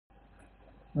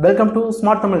Welcome to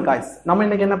smart Tamil guys. நம்ம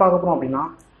இன்னைக்கு என்ன பார்க்க போறோம் அப்படின்னா,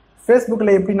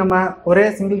 ஃபேஸ்புக்கில் எப்படி நம்ம ஒரே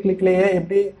சிங்கிள் கிளிக்லேயே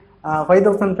எப்படி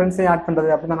 5000 ஃப்ரெண்ட்ஸையும் ஆட் பண்ணுறது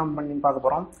அப்படின்னு தான் நம்ம பண்ணி பார்க்க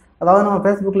போகிறோம். அதாவது நம்ம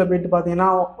ஃபேஸ்புக்கில் போயிட்டு பார்த்தீங்கன்னா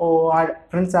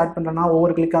ஃப்ரெண்ட்ஸ் ஆட் பண்ணுறோன்னா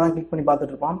ஒவ்வொரு கிளிக்காக தான் கிளிக் பண்ணி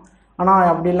பார்த்துட்டு இருப்போம். ஆனால்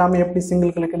அப்படி இல்லாமல் எப்படி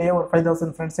சிங்கிள் கிளிக்லேயே ஒரு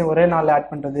 5000 ஃப்ரெண்ட்ஸையும் ஒரே நாளில்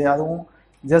ஆட் பண்ணுறது, அதுவும்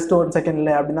ஜஸ்ட் 1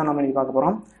 செகண்டில் அப்படின்னு தான் நம்ம இன்னைக்கு பார்க்க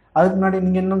போகிறோம். அதுக்கு முன்னாடி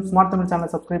நீங்கள் இன்னும் ஸ்மார்ட் தமிழ் சேனலை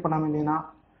சப்ஸ்கிரைப் பண்ணாமல் இருந்தீங்கன்னா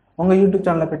உங்கள் யூடியூப்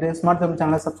சேனலில் போய்ட்டு ஸ்மார்ட் தமிழ்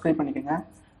சேனலை சப்ஸ்கிரைப் பண்ணிக்கோங்க.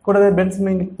 கூடவே பெல்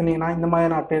சிம்லையும் கிளிக் பண்ணிங்கன்னா இந்த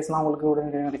மாதிரியான அப்டேட்ஸ்லாம் உங்களுக்கு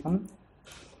உடனே கிடைக்கும்.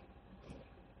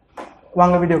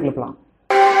 வாங்க வீடியோக்குள்ள போகலாம்.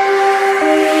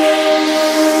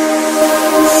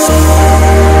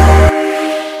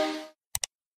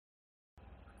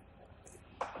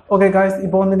 ஓகே காய்ஸ்,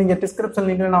 இப்போ வந்து நீங்கள் டிஸ்கிரிப்ஷன்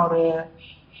லிங்கில் நான் ஒரு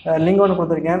லிங்க் ஒன்று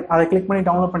கொடுத்துருக்கேன். அதை கிளிக் பண்ணி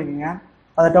டவுன்லோட் பண்ணிக்கோங்க.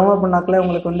 அதை டவுன்லோட் பண்ணாக்கல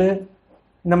உங்களுக்கு வந்து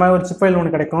இந்த மாதிரி ஒரு சிப் ஃபைல்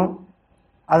ஒன்று கிடைக்கும்.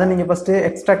 அதை நீங்கள் ஃபஸ்ட்டு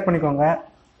எக்ஸ்ட்ராக்ட் பண்ணிக்கோங்க.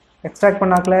 எக்ஸ்ட்ராக்ட்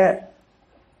பண்ணாக்கல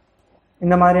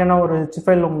இந்த மாதிரியான ஒரு சிப்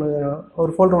ஃபைல் உங்களுக்கு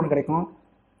ஒரு ஃபோல்டர் ஒன்று கிடைக்கும்.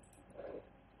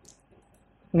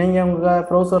 நீங்கள் உங்கள்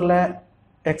ப்ரௌசரில்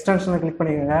எக்ஸ்டென்ஷனை கிளிக்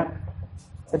பண்ணிக்கோங்க.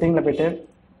 செட்டிங்கில் போய்ட்டு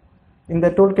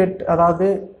இந்த டூல் கிட், அதாவது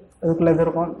இதுக்குள்ளே இது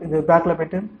இருக்கும், இது பேக்கில்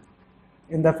போய்ட்டு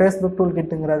இந்த ஃபேஸ்புக் டூல்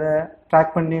கிட்டுங்கிறத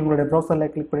ட்ராக் பண்ணி உங்களுடைய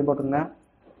ப்ரௌசரில் கிளிக் பண்ணி போட்டுருங்க.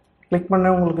 கிளிக்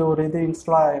பண்ண உங்களுக்கு ஒரு இது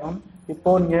இன்ஸ்டால் ஆகிடும்.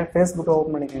 இப்போது நீங்கள் ஃபேஸ்புக்கை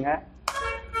ஓப்பன் பண்ணிக்கோங்க.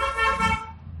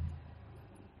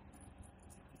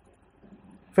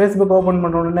 ஃபேஸ்புக் ஓப்பன்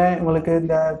பண்ண உடனே உங்களுக்கு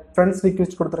இந்த ஃப்ரெண்ட்ஸ்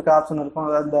ரிக்வெஸ்ட் கொடுத்துருக்க ஆப்ஷன் இருக்கும்.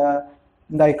 அதாவது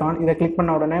இந்த ஐக்கான், இதை கிளிக்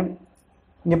பண்ண உடனே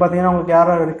இங்கே பார்த்தீங்கன்னா உங்களுக்கு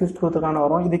யாரோ ரிக்வெஸ்ட் கொடுத்துருக்கான்னு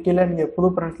வரும். இது கீழே நீங்கள் புது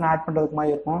ஃப்ரெண்ட்ஸ்லாம் ஆட் பண்ணுறதுக்கு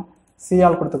மாதிரி இருக்கும்.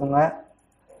 சிஆல் கொடுத்துக்கோங்க.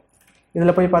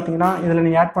 இதில் போய் பார்த்தீங்கன்னா இதில்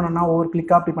நீங்கள் ஆட் பண்ணணும்னா ஒவ்வொரு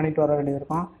கிளிக்காக அப்படி பண்ணிட்டு வர வேண்டியது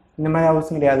இருக்கும். இந்த மாதிரி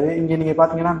அவசியம் கிடையாது. இங்கே நீங்கள்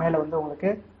பார்த்தீங்கன்னா மேலே வந்து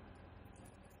உங்களுக்கு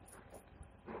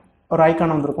ஒரு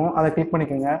ஐக்கான் வந்திருக்கும். அதை கிளிக்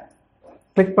பண்ணிக்கோங்க.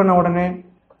 கிளிக் பண்ண உடனே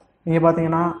நீங்கள்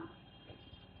பார்த்தீங்கன்னா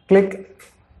click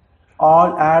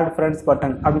all add friends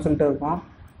button அப்படின்னு சொல்லிட்டு இருக்கும்.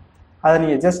 அதை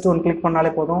நீங்கள் ஜஸ்ட் ஒன்று கிளிக்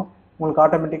பண்ணாலே போதும், உங்களுக்கு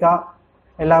ஆட்டோமேட்டிக்காக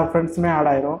எல்லா ஃப்ரெண்ட்ஸுமே ஆட்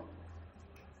ஆயிரும்.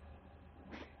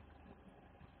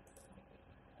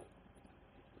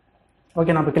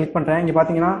 ஓகே, நான் இப்போ கிளிக் பண்ணுறேன். இங்கே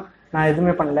பார்த்தீங்கன்னா நான்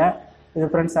எதுவுமே பண்ணல,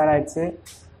 இது ஃப்ரெண்ட்ஸ் ஆட் ஆகிடுச்சு.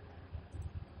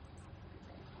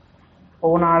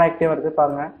 ஒவ்வொன்றும் ஆட் ஆகிட்டே வருது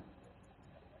பாருங்கள்.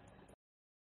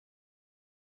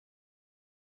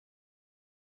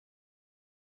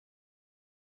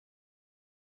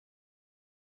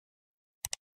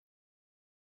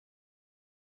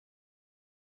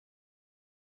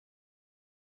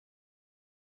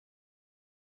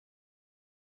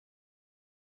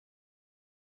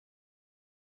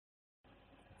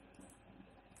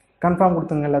 கன்ஃபார்ம்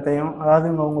கொடுத்துங்க எல்லாத்தையும். அதாவது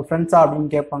உங்கள் ஃப்ரெண்ட்ஸா அப்படின்னு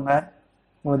கேட்பாங்க,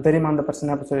 உங்களுக்கு தெரியுமா அந்த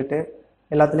பிரச்சனை அப்படி சொல்லிட்டு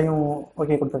எல்லாத்துலேயும்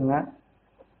ஓகே கொடுத்துருங்க.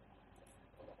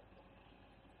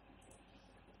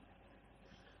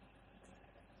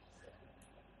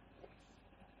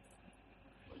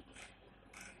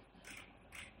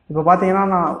 இப்போ பார்த்தீங்கன்னா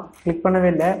நான் கிளிக்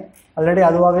பண்ணவே இல்லை, ஆல்ரெடி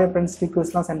அதுவாகவே ஃப்ரெண்ட்ஸ்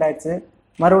ரிக்வெஸ்ட்லாம் சென்ட் ஆகிடுச்சு.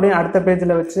 மறுபடியும் அடுத்த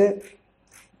பேஜில் வச்சு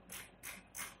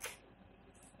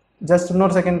ஜஸ்ட்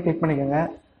இன்னொரு செகண்ட் கிளிக் பண்ணிக்கோங்க.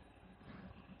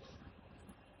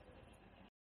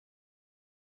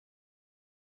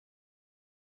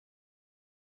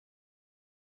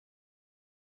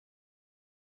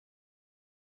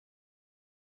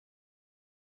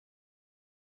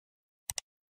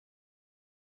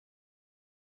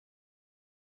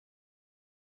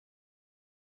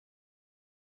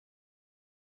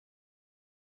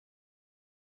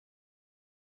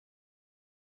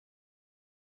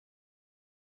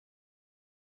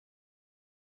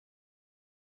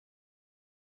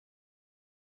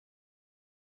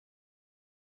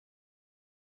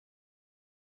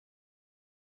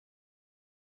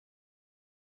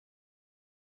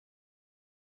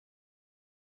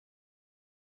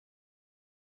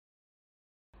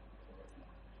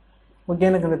 ஓகே,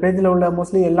 எனக்கு இந்த பேஜில் உள்ள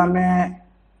மோஸ்ட்லி எல்லாமே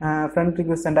ஃப்ரெண்ட்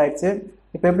ரிக்வெஸ்ட் சென்ட் ஆகிடுச்சு.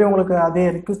 இப்போ எப்படி உங்களுக்கு அதே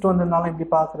ரிக்வெஸ்ட் வந்திருந்தாலும் எப்படி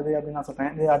பார்க்குறது அப்படின்னு நான்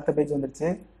சொல்கிறேன். இது அடுத்த பேஜ் வந்துடுச்சு.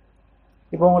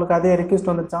 இப்போ உங்களுக்கு அதே ரிக்வெஸ்ட்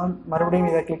வந்துருச்சா, மறுபடியும்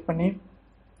இதை கிளிக் பண்ணி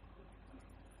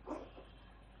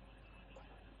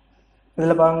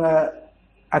இதில் பாருங்கள்,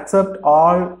 accept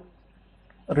all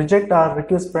reject R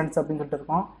request friends அப்படின்னு சொல்லிட்டு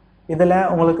இருக்கோம். இதில்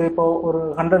உங்களுக்கு இப்போது ஒரு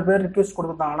 100 பேர் ரிக்வெஸ்ட்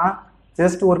கொடுத்துருந்தாங்கன்னா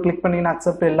ஜஸ்ட் ஒரு கிளிக் பண்ணிங்கன்னா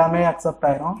அக்செப்ட் எல்லாமே அக்செப்ட்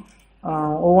ஆயிரும்.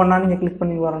 ஒவ்வொன்றா நீங்கள் கிளிக்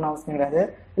பண்ணி வரணும்னு அவசியம் கிடையாது.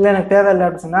 இல்லை எனக்கு தேவையில்லை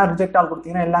அப்படின்னு சொன்னால் ரிஜெக்ட் ஆல்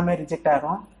கொடுத்தீங்கன்னா எல்லாமே ரிஜெக்ட்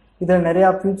ஆகிரும். இதில் நிறையா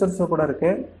ஃபியூச்சர்ஸும் கூட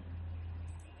இருக்குது.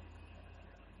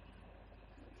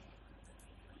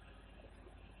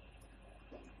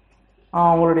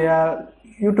 உங்களுடைய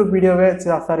யூடியூப் வீடியோவே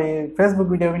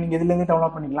ஃபேஸ்புக் வீடியோவை நீங்கள் இதுலேருந்து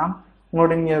டவுன்லோட் பண்ணிக்கலாம்.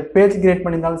 உங்களுடைய நீங்கள் பேஜ் கிரியேட்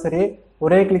பண்ணியிருந்தாலும் சரி,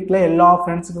 ஒரே கிளிக்கில் எல்லா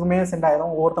ஃப்ரெண்ட்ஸுக்குமே சென்ட்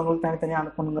ஆகிரும். ஒவ்வொருத்தவங்களுக்கு தனித்தனியாக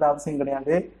அனுப்பணுங்கிற அவசியம்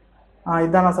கிடையாது.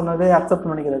 இதுதான் நான் சொன்னது,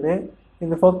 அக்செப்ட் பண்ணிக்கிறது,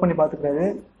 இது ஃபோக் பண்ணி பார்த்துக்கிறது.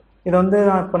 இதை வந்து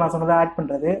இப்போ நான் சொன்னதை ஆட்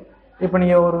பண்ணுறது. இப்போ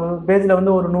நீங்கள் ஒரு பேஜில்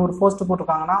வந்து ஒரு 100 போஸ்ட்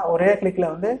போட்டிருக்காங்கன்னா ஒரே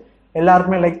கிளிக்கில் வந்து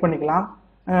எல்லாருக்குமே லைக் பண்ணிக்கலாம்.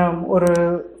 ஒரு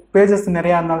பேஜஸ்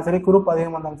நிறையா இருந்தாலும் சரி, குரூப்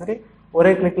அதிகமாக இருந்தாலும் சரி,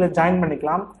 ஒரே கிளிக்கில் ஜாயின்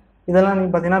பண்ணிக்கலாம். இதெல்லாம்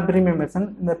நீங்கள் பார்த்தீங்கன்னா ப்ரீமியம் வெர்ஷன்.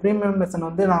 இந்த ப்ரீமியம் வெர்ஷன்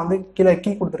வந்து நான் வந்து கீழே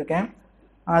கீ கொடுத்துருக்கேன்.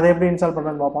 அதை எப்படி இன்ஸ்டால்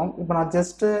பண்ணுறதுன்னு பார்ப்போம். இப்போ நான்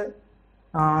ஜஸ்ட்டு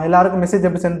எல்லாருக்கும் மெசேஜ்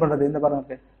எப்படி சென்ட் பண்ணுறது, இந்த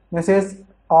பாருங்க, மெசேஜ்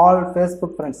ஆல்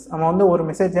ஃபேஸ்புக் ஃப்ரெண்ட்ஸ். நம்ம வந்து ஒரு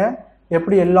மெசேஜை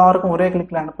எப்படி எல்லாருக்கும் ஒரே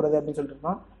கிளிக்கில் அனுப்புறது அப்படின்னு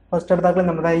சொல்லியிருக்கோம். ஃபர்ஸ்ட் எடுத்தாக்கில்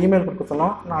இந்த மாதிரி இமெயில் கொடுக்க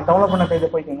சொல்லும். நான் டவுன்லோட் பண்ண பேஜை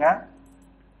போய்க்கோங்க.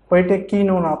 போயிட்டு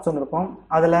கீன்னு ஒன்று ஆப்ஷன் இருக்கும்.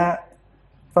 அதில்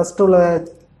ஃபஸ்ட்டு உள்ள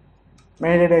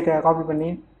மெயில் ஐடியை காப்பி பண்ணி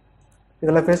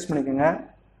இதில் பேஸ்ட் பண்ணிக்கோங்க.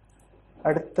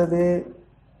 அடுத்தது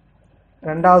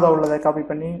ரெண்டாவது உள்ளதை காப்பி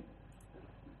பண்ணி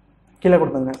கீழே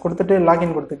கொடுத்துங்க. கொடுத்துட்டு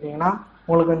லாகின் கொடுத்துட்டிங்கன்னா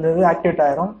உங்களுக்கு இந்த இது ஆக்டிவேட்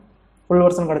ஆகிரும், ஃபுல்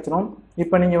வெர்ஷன் கிடச்சிரும்.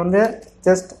 இப்போ நீங்கள் வந்து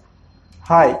ஜஸ்ட்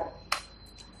ஹாய்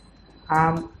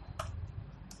ஆம்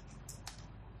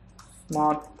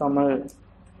ஸ்மார்ட் தமிழ்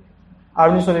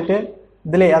அப்படின்னு சொல்லிட்டு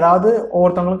இதிலே, அதாவது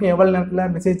ஒவ்வொருத்தவங்களுக்கும் எவ்வளோ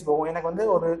நேரத்தில் மெசேஜ் போகும், எனக்கு வந்து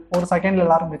ஒரு செகண்டில்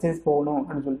எல்லாரும் மெசேஜ் போகணும்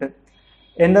அப்படின்னு சொல்லிட்டு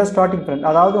எந்த ஸ்டார்டிங் ஃப்ரெண்ட்,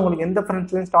 அதாவது உங்களுக்கு எந்த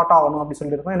ஃப்ரெண்ட்ஸ்லேருந்து ஸ்டார்ட் ஆகணும் அப்படின்னு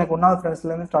சொல்லியிருக்கோம். எனக்கு 1வது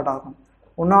ஃப்ரெண்ட்ஸ்லேருந்து ஸ்டார்ட் ஆகணும்.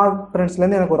 1வது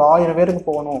ஃப்ரெண்ட்ஸ்லேருந்து எனக்கு ஒரு 1000 பேருக்கு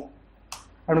போகணும்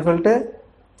அப்படின்னு சொல்லிட்டு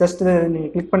ஜஸ்ட்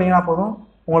நீங்கள் கிளிக் பண்ணிங்கன்னா போதும்,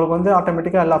 உங்களுக்கு வந்து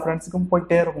ஆட்டோமேட்டிக்காக எல்லா ஃப்ரெண்ட்ஸுக்கும்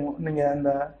போயிட்டே இருக்கும். நீங்கள்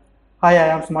இந்த ஹாய் ஐ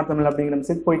ஆம் ஸ்மார்ட் தமிழ் அப்படிங்கிற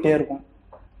மெசேஜ் போயிட்டே இருக்கும்.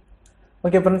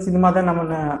 ஓகே ஃப்ரெண்ட்ஸ், இந்த மாதிரி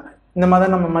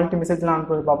தான் நம்ம மல்டி மெசேஜ்லாம்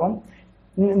அனுப்புறது பார்ப்போம்.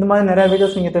 இந்த மாதிரி நிறைய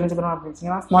வீடியோஸ் நீங்கள் தெரிஞ்சுக்கணும்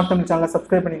அப்படின்னா ஸ்மார்ட் தமிழ் சேனலை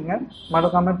சப்ஸ்கிரைப் பண்ணிக்கங்க.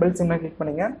 மறக்காமல் பெல் சிம்மை கிளிக்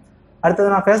பண்ணிங்க. அடுத்தது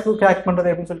நான் ஃபேஸ்புக் ஹேக் பண்ணுறது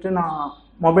அப்படின்னு சொல்லிட்டு நான்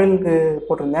மொபைலுக்கு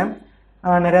போட்டிருந்தேன்.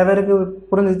 நிறைய பேருக்கு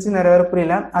புரிஞ்சிச்சு, நிறைய பேருக்கு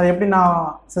புரியல. அது எப்படி நான்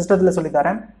சிஸ்டத்தில்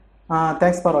சொல்லித்தரேன்.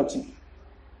 தேங்க்ஸ் ஃபார் வாட்சிங்.